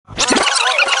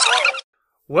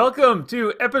Welcome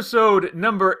to episode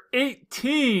number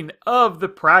 18 of the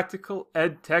Practical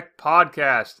EdTech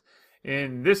Podcast.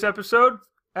 In this episode,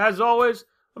 as always,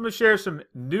 I'm going to share some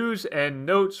news and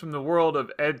notes from the world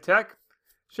of EdTech,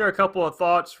 share a couple of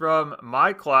thoughts from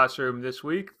my classroom this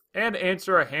week, and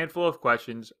answer a handful of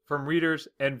questions from readers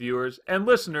and viewers and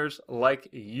listeners like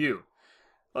you.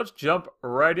 Let's jump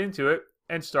right into it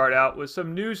and start out with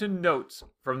some news and notes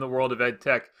from the world of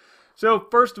EdTech. So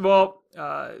first of all,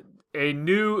 a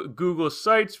new Google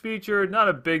Sites feature, not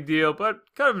a big deal, but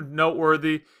kind of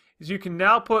noteworthy, is you can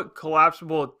now put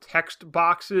collapsible text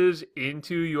boxes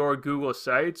into your Google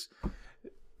Sites.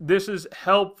 This is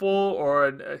helpful or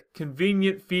a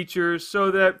convenient feature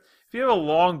so that if you have a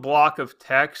long block of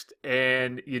text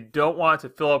and you don't want to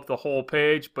fill up the whole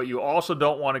page, but you also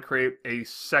don't want to create a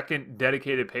second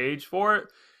dedicated page for it,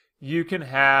 you can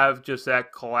have just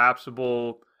that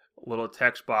collapsible little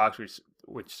text box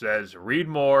which says read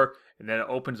more, and then it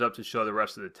opens up to show the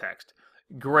rest of the text.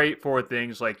 Great for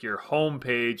things like your home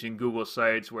page in Google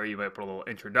Sites where you might put a little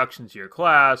introduction to your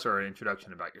class or an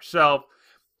introduction about yourself.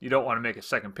 You don't want to make a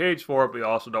second page for it, but you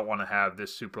also don't want to have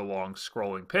this super long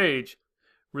scrolling page.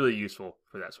 Really useful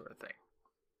for that sort of thing.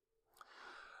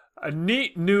 A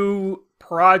neat new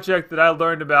project that I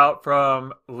learned about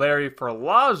from Larry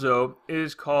Ferlazzo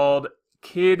is called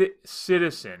Kid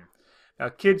Citizen. Now,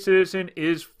 Kid Citizen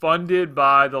is funded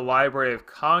by the Library of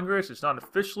Congress. It's not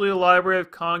officially a Library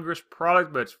of Congress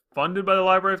product, but it's funded by the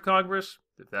Library of Congress,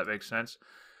 if that makes sense.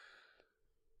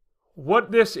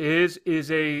 What this is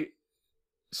a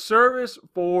service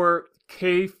for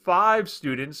K-5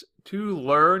 students to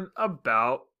learn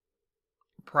about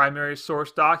primary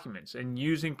source documents and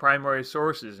using primary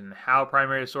sources and how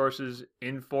primary sources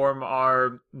inform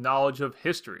our knowledge of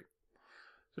history.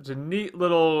 So it's a neat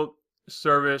little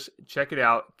service. Check it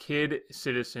out.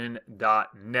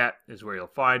 KidCitizen.net is where you'll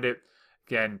find it.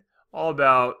 Again, all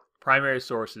about primary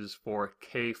sources for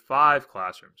K-5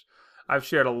 classrooms. I've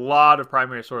shared a lot of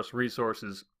primary source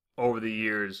resources over the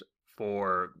years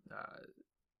for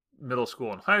middle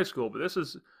school and high school, but this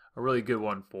is a really good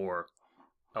one for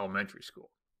elementary school.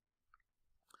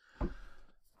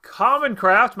 Common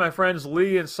Craft, my friends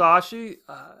Lee and Sashi,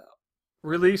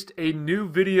 released a new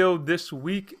video this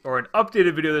week, or an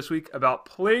updated video this week, about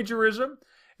plagiarism.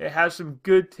 It has some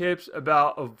good tips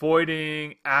about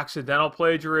avoiding accidental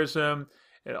plagiarism.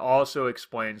 It also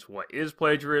explains what is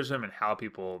plagiarism and how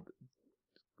people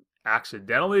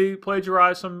accidentally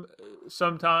plagiarize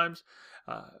sometimes.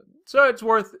 So it's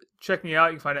worth checking out.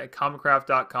 You can find it at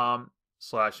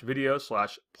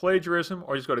commoncraft.com/video/plagiarism,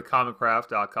 or just go to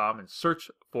commoncraft.com and search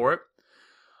for it.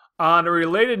 On a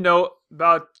related note,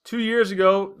 about 2 years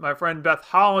ago, my friend Beth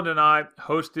Holland and I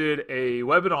hosted a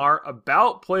webinar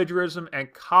about plagiarism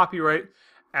and copyright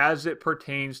as it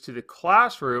pertains to the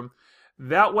classroom.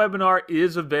 That webinar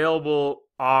is available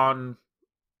on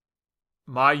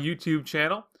my YouTube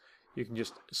channel. You can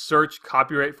just search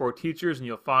Copyright for Teachers and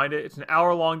you'll find it. It's an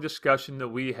hour-long discussion that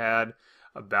we had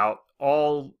about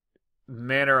all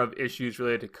manner of issues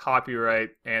related to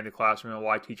copyright and the classroom and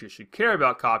why teachers should care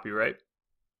about copyright.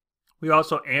 We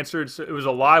also answered, it was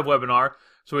a live webinar,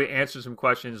 so we answered some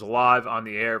questions live on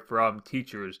the air from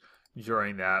teachers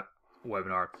during that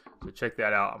webinar. So check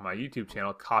that out on my YouTube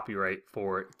channel, Copyright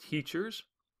for Teachers.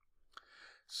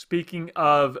 Speaking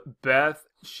of Beth,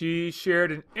 she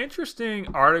shared an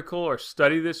interesting article or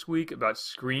study this week about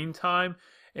screen time,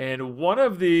 and one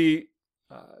of the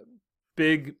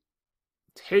big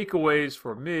takeaways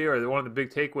for me, or one of the big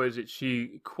takeaways that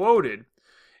she quoted,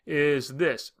 is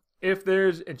this. If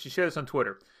there's, and she shared this on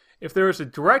Twitter, if there is a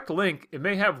direct link, it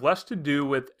may have less to do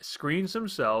with screens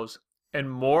themselves and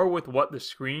more with what the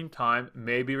screen time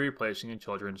may be replacing in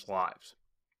children's lives.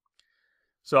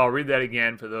 So I'll read that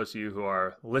again for those of you who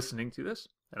are listening to this,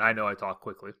 and I know I talk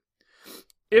quickly.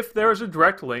 If there is a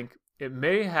direct link, it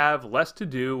may have less to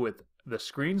do with the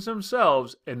screens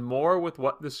themselves and more with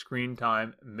what the screen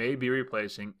time may be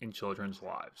replacing in children's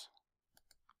lives.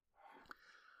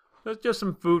 That's just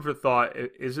some food for thought.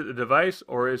 Is it the device,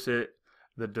 or is it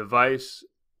the device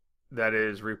that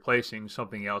is replacing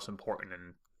something else important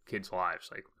in kids' lives,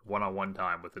 like one-on-one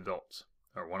time with adults,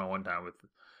 or one-on-one time with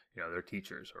their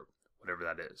teachers, or whatever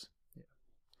that is,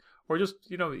 or just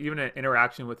even an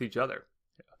interaction with each other,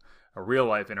 a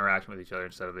real-life interaction with each other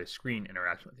instead of a screen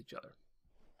interaction with each other.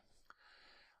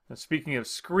 Now, speaking of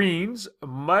screens,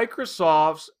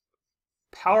 Microsoft's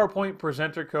PowerPoint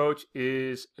Presenter Coach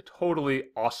is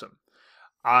totally awesome.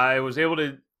 I was able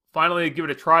to finally give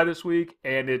it a try this week,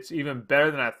 and it's even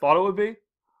better than I thought it would be.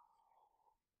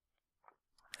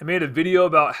 I made a video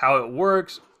about how it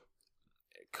works,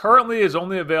 currently is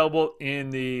only available in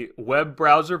the web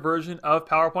browser version of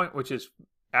PowerPoint, which is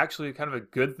actually kind of a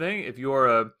good thing if you're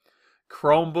a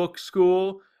Chromebook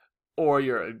school or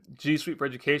you're a G Suite for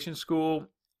Education school,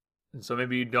 and so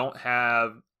maybe you don't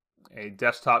have a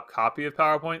desktop copy of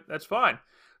PowerPoint. That's fine,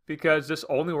 because this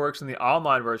only works in the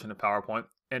online version of PowerPoint,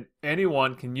 and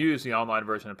anyone can use the online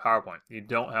version of PowerPoint. You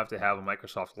don't have to have a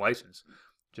Microsoft license.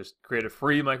 Just create a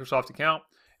free Microsoft account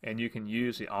and you can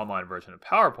use the online version of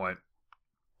PowerPoint.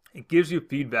 It gives you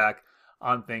feedback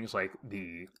on things like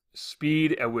the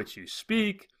speed at which you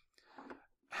speak,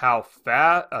 how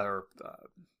fast, or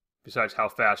besides how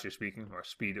fast you're speaking, or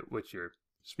speed at which you're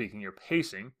speaking, your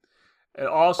pacing. It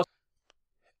also,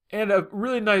 and a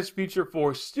really nice feature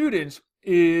for students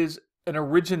is an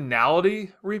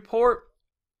originality report,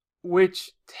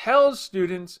 which tells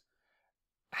students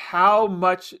how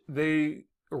much they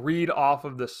read off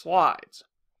of the slides.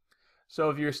 So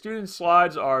if your students'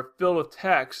 slides are filled with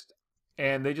text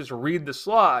and they just read the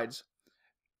slides,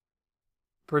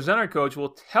 Presenter Coach will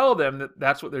tell them that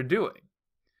that's what they're doing.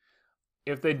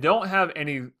 If they don't have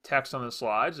any text on the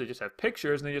slides, they just have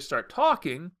pictures and they just start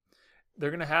talking, they're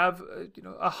going to have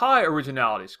a high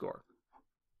originality score.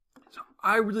 So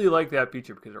I really like that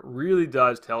feature because it really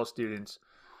does tell students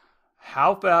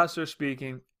how fast they're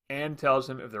speaking and tells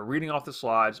them if they're reading off the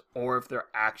slides or if they're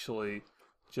actually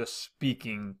just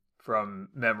speaking from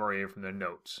memory or from their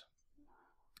notes.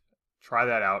 Try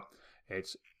that out.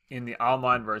 It's in the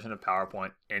online version of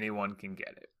PowerPoint. Anyone can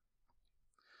get it.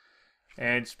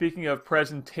 And speaking of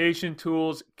presentation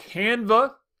tools,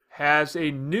 Canva has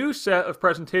a new set of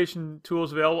presentation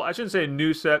tools available. I shouldn't say a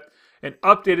new set, an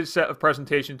updated set of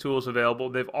presentation tools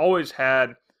available. They've always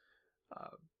had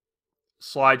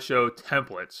slideshow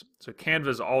templates. So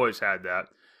Canva's always had that.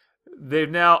 They've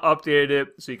now updated it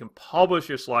so you can publish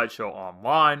your slideshow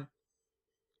online.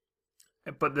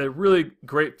 But the really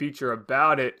great feature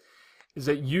about it is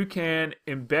that you can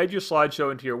embed your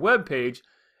slideshow into your web page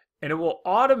and it will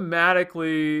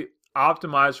automatically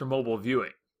optimize for mobile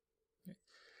viewing,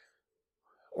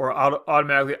 or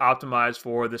automatically optimize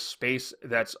for the space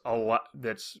that's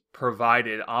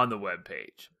provided on the web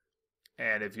page.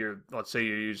 And if you're, let's say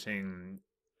you're using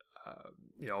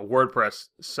a WordPress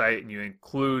site and you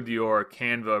include your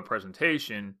Canva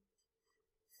presentation,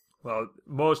 well,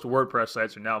 most WordPress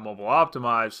sites are now mobile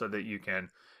optimized so that you can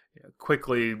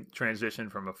quickly transition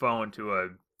from a phone to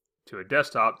a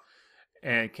desktop,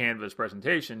 and Canva's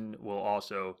presentation will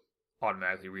also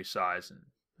automatically resize and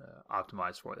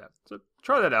optimize for that. So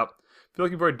try that out. If you're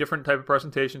looking for a different type of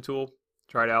presentation tool,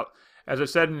 try it out. As I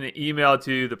said in an email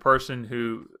to the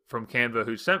person from Canva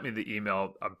who sent me the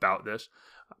email about this,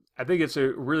 I think it's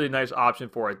a really nice option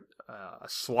for a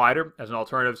slider as an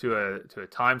alternative to a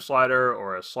time slider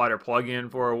or a slider plugin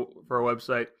for a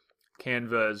website.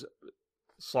 Canva's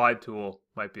slide tool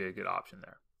might be a good option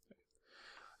there.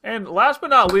 And last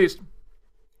but not least,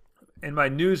 in my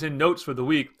news and notes for the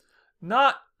week,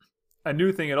 not a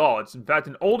new thing at all. It's in fact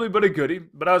an oldie but a goodie,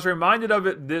 but I was reminded of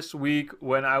it this week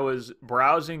when I was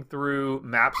browsing through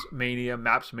MapsMania.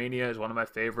 MapsMania is one of my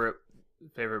favorite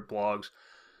blogs.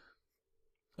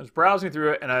 I was browsing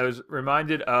through it and I was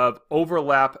reminded of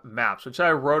Overlap Maps, which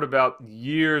I wrote about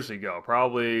years ago,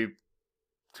 probably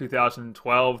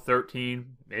 2012, 13,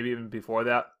 maybe even before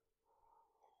that.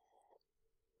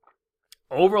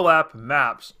 Overlap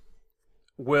Maps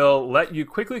will let you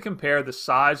quickly compare the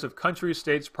size of countries,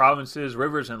 states, provinces,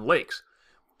 rivers, and lakes.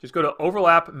 Just go to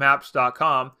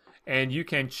overlapmaps.com and you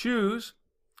can choose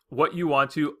what you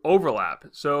want to overlap.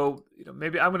 So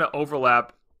maybe I'm going to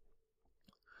overlap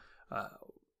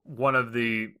one of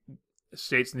the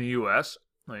states in the U.S.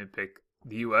 Let me pick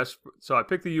the U.S. So I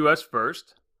pick the U.S.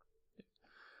 first.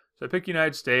 So I pick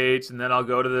United States, and then I'll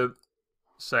go to the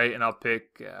site and I'll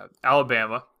pick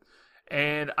Alabama.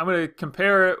 And I'm going to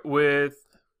compare it with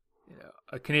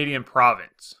a Canadian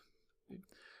province.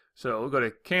 So we'll go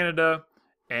to Canada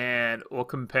and we'll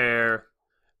compare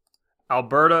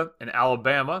Alberta and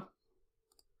Alabama.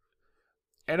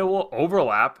 And it will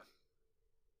overlap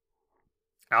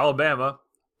Alabama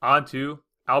onto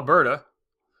Alberta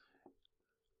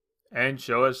and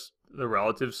show us the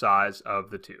relative size of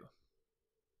the two.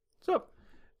 So,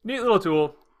 neat little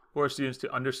tool for students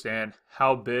to understand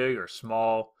how big or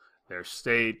small their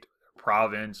state,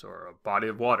 province, or a body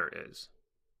of water is.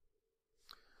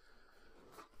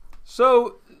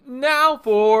 So now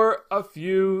for a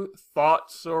few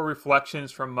thoughts or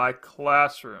reflections from my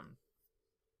classroom.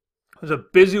 It was a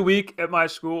busy week at my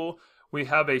school. We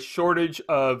have a shortage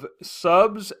of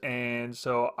subs, and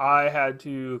so I had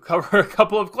to cover a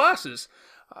couple of classes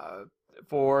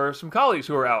for some colleagues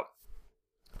who are out.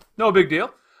 No big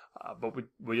deal. but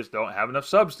we just don't have enough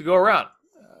subs to go around.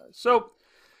 So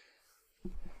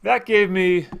that gave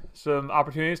me some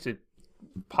opportunities to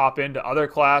pop into other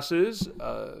classes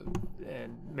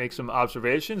and make some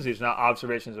observations. These are not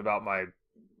observations about my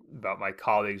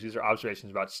colleagues. These are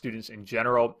observations about students in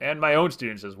general and my own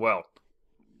students as well.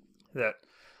 That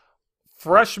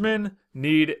freshmen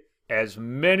need as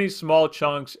many small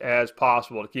chunks as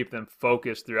possible to keep them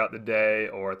focused throughout the day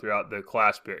or throughout the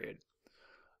class period.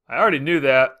 I already knew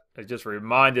that. I was just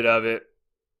reminded of it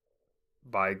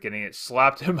by getting it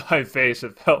slapped in my face,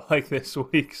 it felt like this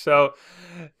week. So,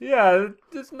 yeah,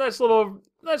 it's a nice little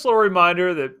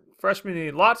reminder that freshmen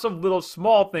need lots of little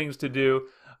small things to do.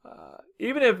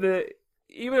 Even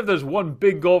if there's one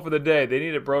big goal for the day, they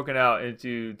need it broken out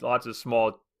into lots of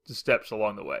small steps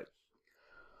along the way.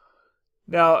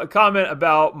 Now, a comment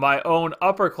about my own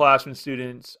upperclassmen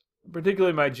students,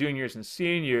 particularly my juniors and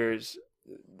seniors.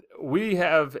 We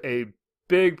have a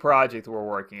big project we're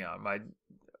working on. My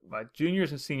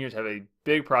juniors and seniors have a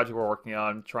big project we're working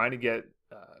on, trying to get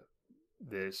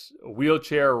this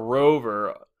wheelchair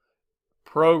rover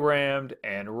programmed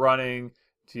and running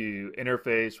to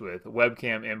interface with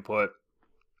webcam input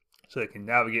so it can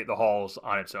navigate the halls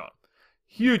on its own.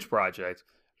 Huge project.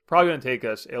 Probably going to take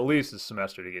us at least a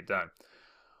semester to get done.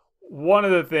 One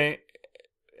of the things,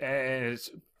 and it's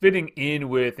fitting in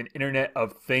with an Internet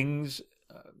of Things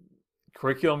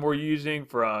curriculum we're using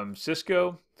from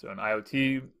Cisco, so an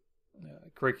IoT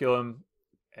curriculum,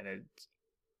 and it's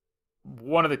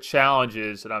one of the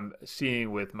challenges that I'm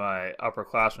seeing with my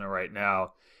upperclassmen right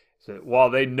now is that while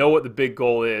they know what the big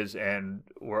goal is and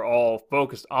we're all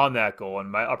focused on that goal,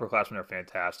 and my upperclassmen are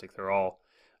fantastic, they're all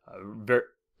very,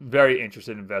 very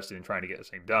interested and invested in trying to get this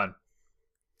thing done.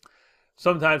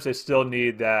 Sometimes they still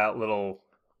need that little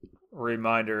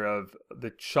reminder of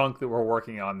the chunk that we're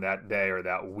working on that day or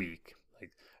that week.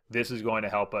 Like, this is going to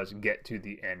help us get to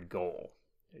the end goal.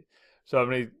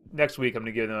 So next week I'm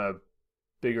going to give them a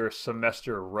bigger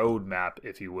semester roadmap,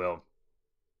 if you will,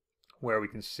 where we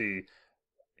can see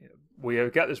we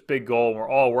have got this big goal and we're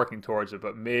all working towards it,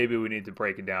 but maybe we need to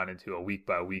break it down into a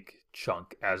week-by-week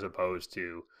chunk as opposed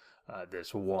to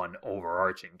this one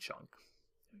overarching chunk.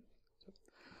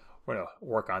 We're going to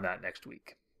work on that next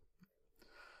week.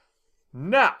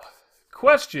 Now,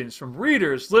 questions from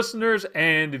readers, listeners,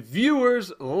 and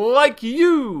viewers like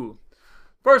you.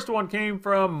 First one came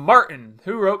from Martin,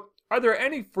 who wrote, "Are there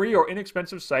any free or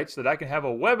inexpensive sites that I can have a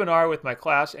webinar with my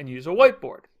class and use a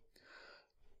whiteboard?"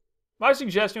 My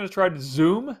suggestion was try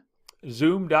Zoom.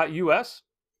 Zoom.us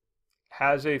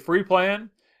has a free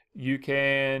plan. You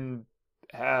can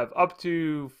have up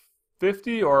to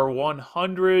 50 or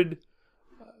 100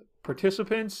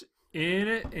 participants in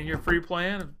it in your free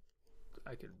plan.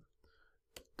 I can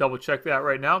double check that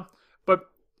right now. But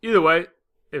either way,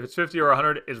 if it's 50 or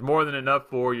 100, it's more than enough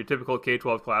for your typical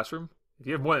K-12 classroom. If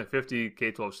you have more than 50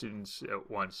 K-12 students at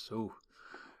once,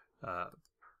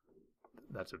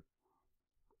 that's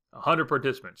 100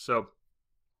 participants. So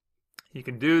you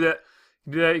can do that.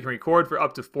 You can record for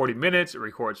up to 40 minutes. It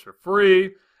records for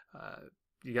free.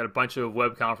 You got a bunch of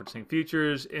web conferencing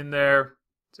features in there.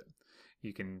 So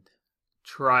you can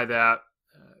try that.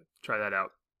 Try that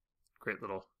out.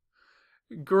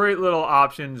 Great little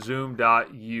option,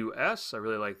 Zoom.us. I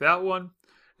really like that one.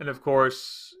 And of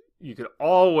course, you could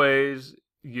always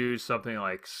use something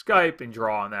like Skype and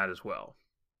draw on that as well.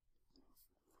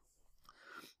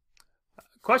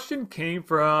 A question came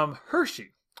from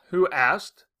Hershey, who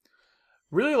asked,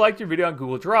 "Really liked your video on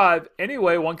Google Drive. Any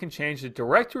way one can change the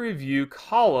directory view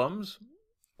columns,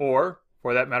 or,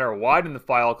 for that matter, widen the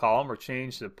file column or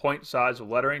change the point size of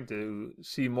lettering to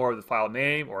see more of the file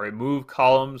name, or remove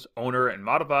columns, owner, and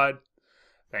modified?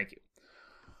 Thank you."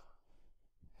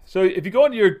 So if you go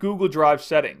into your Google Drive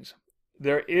settings,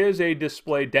 there is a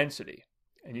display density,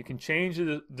 and you can change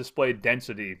the display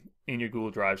density in your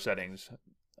Google Drive settings.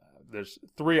 There's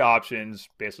three options,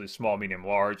 basically small, medium,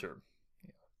 large, or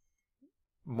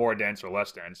more dense or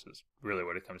less dense is really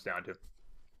what it comes down to. So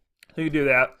you can do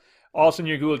that. Also in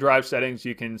your Google Drive settings,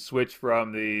 you can switch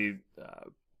from the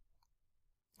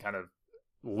kind of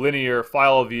linear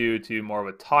file view to more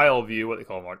of a tile view, what they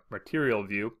call a material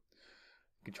view.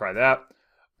 You can try that.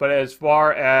 But as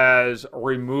far as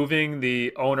removing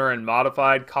the owner and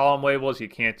modified column labels, you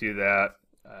can't do that.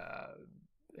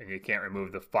 And you can't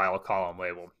remove the file column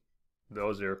label.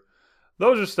 Those are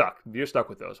stuck. You're stuck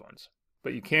with those ones.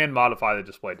 But you can modify the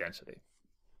display density.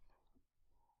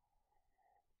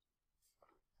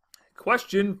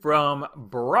 Question from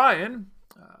Brian.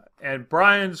 And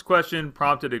Brian's question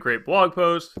prompted a great blog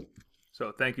post.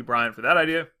 So thank you, Brian, for that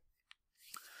idea.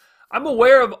 I'm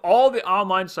aware of all the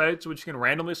online sites which you can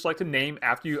randomly select a name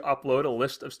after you upload a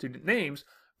list of student names,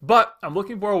 but I'm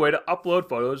looking for a way to upload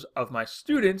photos of my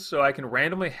students so I can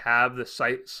randomly have the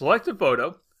site select a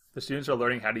photo. The students are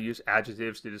learning how to use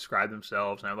adjectives to describe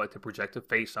themselves, and I'd like to project a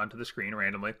face onto the screen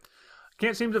randomly. I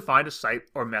can't seem to find a site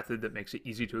or method that makes it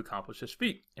easy to accomplish this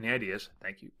feat. Any ideas?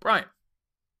 Thank you, Brian.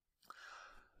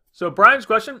 So Brian's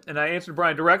question, and I answered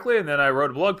Brian directly, and then I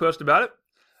wrote a blog post about it,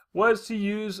 was to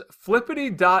use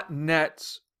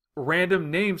Flippity.net's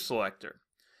random name selector.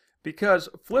 Because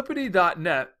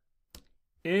Flippity.net,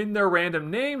 in their random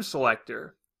name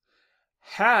selector,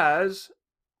 has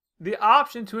the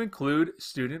option to include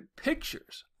student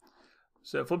pictures.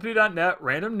 So Flippity.net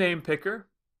random name picker,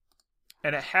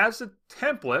 and it has a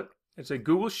template. It's a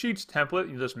Google Sheets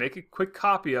template. You just make a quick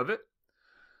copy of it.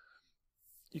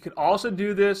 You can also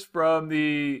do this from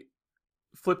the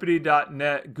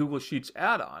Flippity.net Google Sheets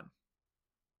add-on.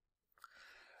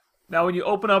 Now, when you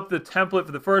open up the template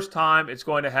for the first time, it's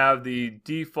going to have the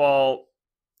default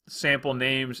sample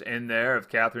names in there of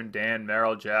Catherine, Dan,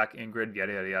 Meryl, Jack, Ingrid,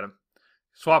 yada, yada, yada.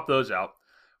 Swap those out.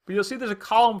 But you'll see there's a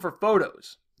column for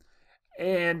photos.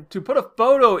 And to put a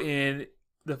photo in,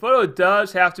 the photo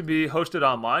does have to be hosted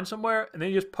online somewhere, and then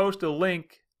you just post a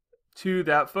link to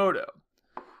that photo.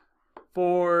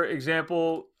 For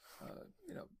example,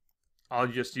 I'll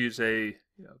just use you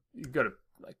go to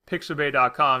like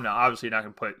pixabay.com. Now, obviously, you're not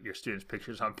going to put your students'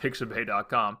 pictures on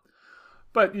pixabay.com,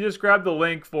 but you just grab the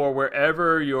link for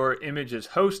wherever your image is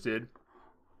hosted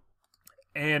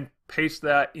and paste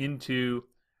that into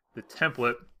the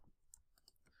template.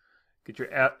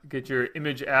 Get your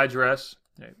image address.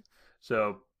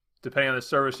 So, depending on the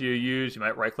service you use, you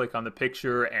might right-click on the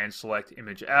picture and select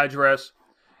image address,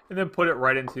 and then put it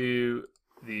right into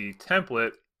the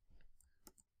template.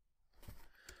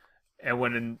 And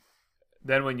when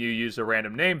you use a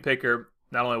random name picker,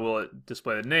 not only will it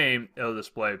display the name, it'll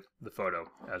display the photo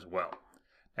as well.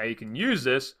 Now you can use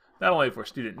this not only for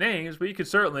student names, but you can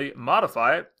certainly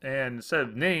modify it, and instead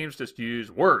of names, just use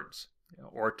words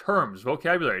or terms,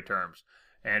 vocabulary terms,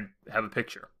 and have a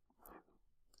picture.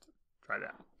 Try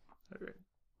that. Okay.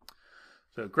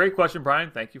 So great question,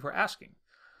 Brian. Thank you for asking.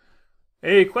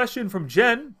 A question from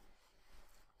Jen,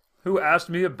 who asked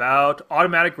me about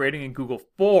automatic grading in Google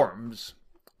Forms.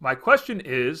 My question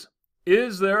is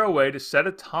there a way to set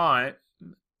a time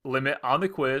limit on the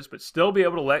quiz but still be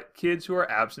able to let kids who are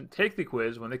absent take the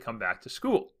quiz when they come back to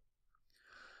school?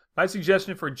 My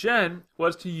suggestion for Jen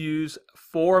was to use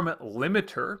Form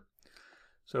Limiter.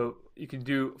 So you can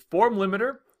do Form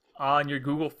Limiter on your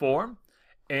Google form,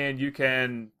 and you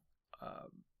can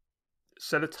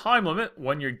set a time limit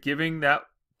when you're giving that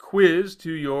quiz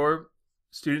to your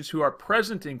students who are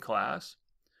present in class,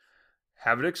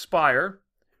 have it expire,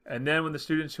 and then when the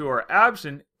students who are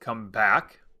absent come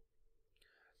back,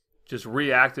 just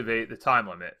reactivate the time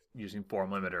limit using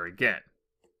Form Limiter again.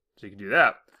 So you can do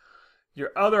that. Your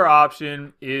other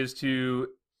option is to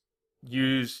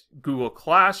use Google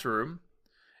Classroom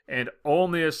and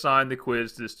only assign the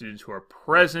quiz to the students who are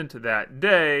present that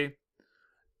day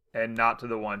and not to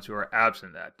the ones who are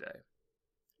absent that day.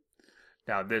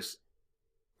 Now, this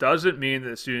doesn't mean that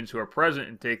the students who are present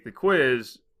and take the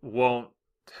quiz won't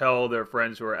tell their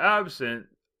friends who are absent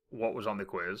what was on the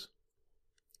quiz.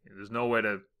 There's no way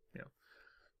to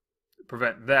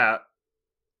prevent that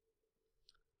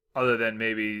other than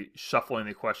maybe shuffling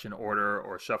the question order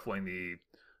or shuffling the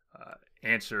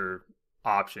answer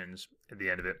options at the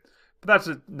end of it. But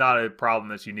that's not a problem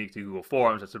that's unique to Google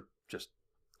Forms. That's just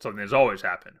something that's always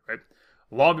happened, right?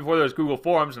 Long before there was Google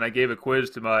Forms and I gave a quiz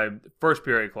to my first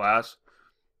period class,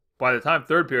 by the time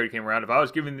third period came around, if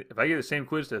I gave the same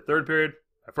quiz to the third period,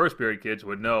 my first period kids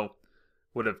would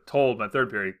have told my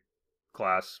third period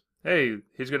class, hey,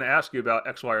 he's going to ask you about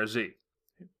X, Y, or Z.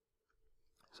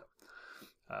 So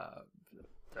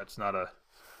that's not a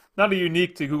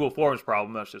unique to Google Forms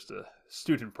problem. That's just a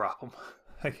student problem,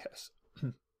 I guess.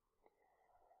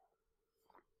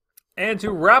 And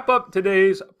to wrap up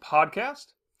today's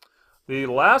podcast, the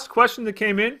last question that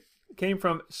came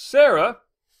from Sarah,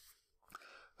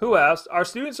 who asked, our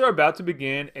students are about to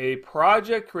begin a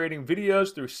project creating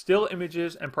videos through still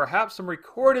images and perhaps some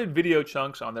recorded video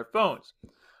chunks on their phones.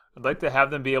 I'd like to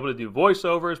have them be able to do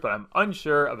voiceovers, but I'm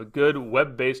unsure of a good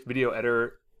web-based video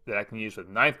editor that I can use with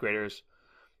ninth graders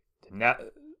that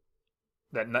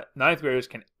ninth graders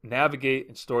can navigate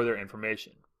and store their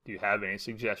information. Do you have any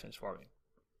suggestions for me?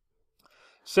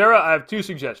 Sarah, I have two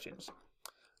suggestions.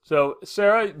 So,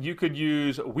 Sarah, you could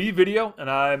use WeVideo, and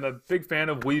I'm a big fan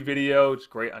of WeVideo. It's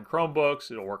great on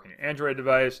Chromebooks. It'll work on your Android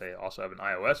device. They also have an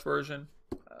iOS version.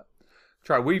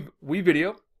 Try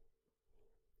WeVideo.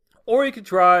 Or you could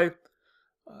try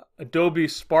Adobe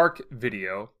Spark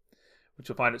Video, which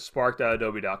you'll find at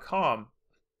spark.adobe.com.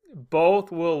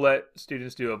 Both will let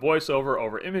students do a voiceover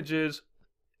over images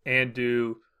and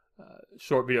do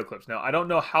short video clips. Now, I don't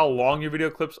know how long your video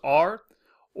clips are,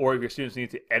 or if your students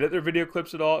need to edit their video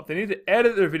clips at all. If they need to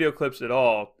edit their video clips at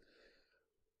all,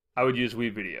 I would use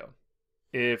WeVideo.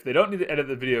 If they don't need to edit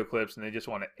the video clips and they just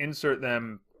want to insert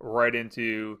them right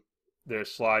into their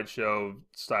slideshow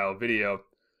style video,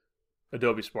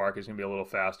 Adobe Spark is going to be a little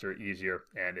faster, easier,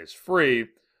 and is free.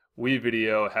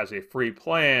 WeVideo has a free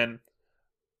plan,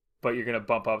 but you're going to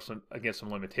bump up against some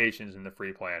limitations in the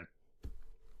free plan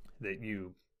that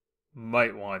you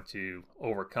might want to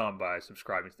overcome by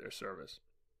subscribing to their service.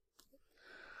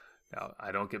 Now,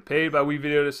 I don't get paid by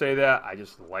WeVideo to say that. I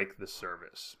just like the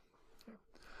service.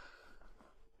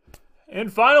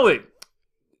 And finally,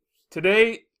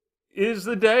 today is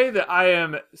the day that I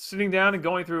am sitting down and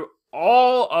going through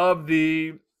all of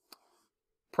the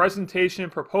presentation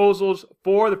proposals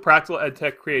for the Practical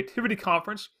EdTech Creativity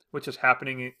Conference, which is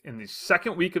happening in the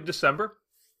second week of December.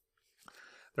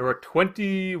 There were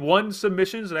 21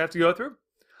 submissions that I have to go through.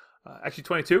 Actually,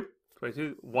 22.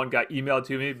 One got emailed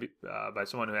to me by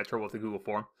someone who had trouble with the Google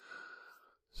form.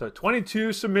 So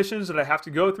 22 submissions that I have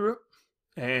to go through,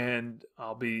 and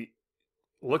I'll be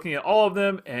looking at all of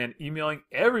them and emailing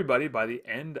everybody by the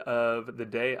end of the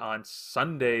day on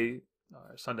Sunday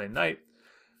night.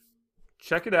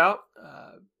 Check it out.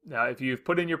 Now, if you've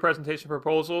put in your presentation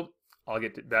proposal, I'll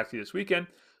get back to you this weekend.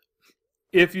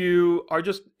 If you are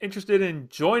just interested in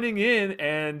joining in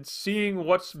and seeing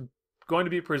what's going to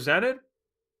be presented,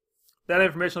 that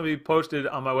information will be posted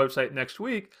on my website next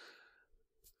week.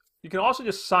 You can also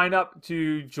just sign up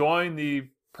to join the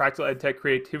Practical EdTech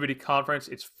Creativity Conference.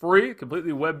 It's free,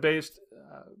 completely web-based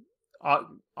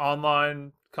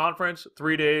online conference,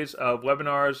 3 days of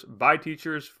webinars by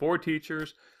teachers, for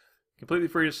teachers, completely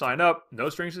free to sign up, no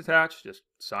strings attached, just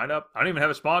sign up. I don't even have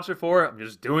a sponsor for it. I'm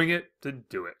just doing it to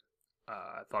do it.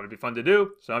 I thought it'd be fun to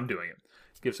do, so I'm doing it.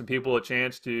 Give some people a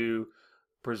chance to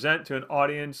present to an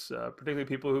audience, particularly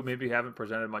people who maybe haven't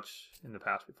presented much in the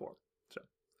past before. So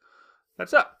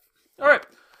that's it. All right.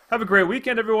 Have a great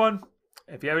weekend, everyone.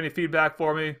 If you have any feedback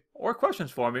for me or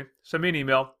questions for me, send me an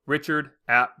email,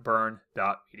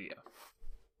 richard@bern.media.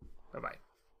 Bye-bye.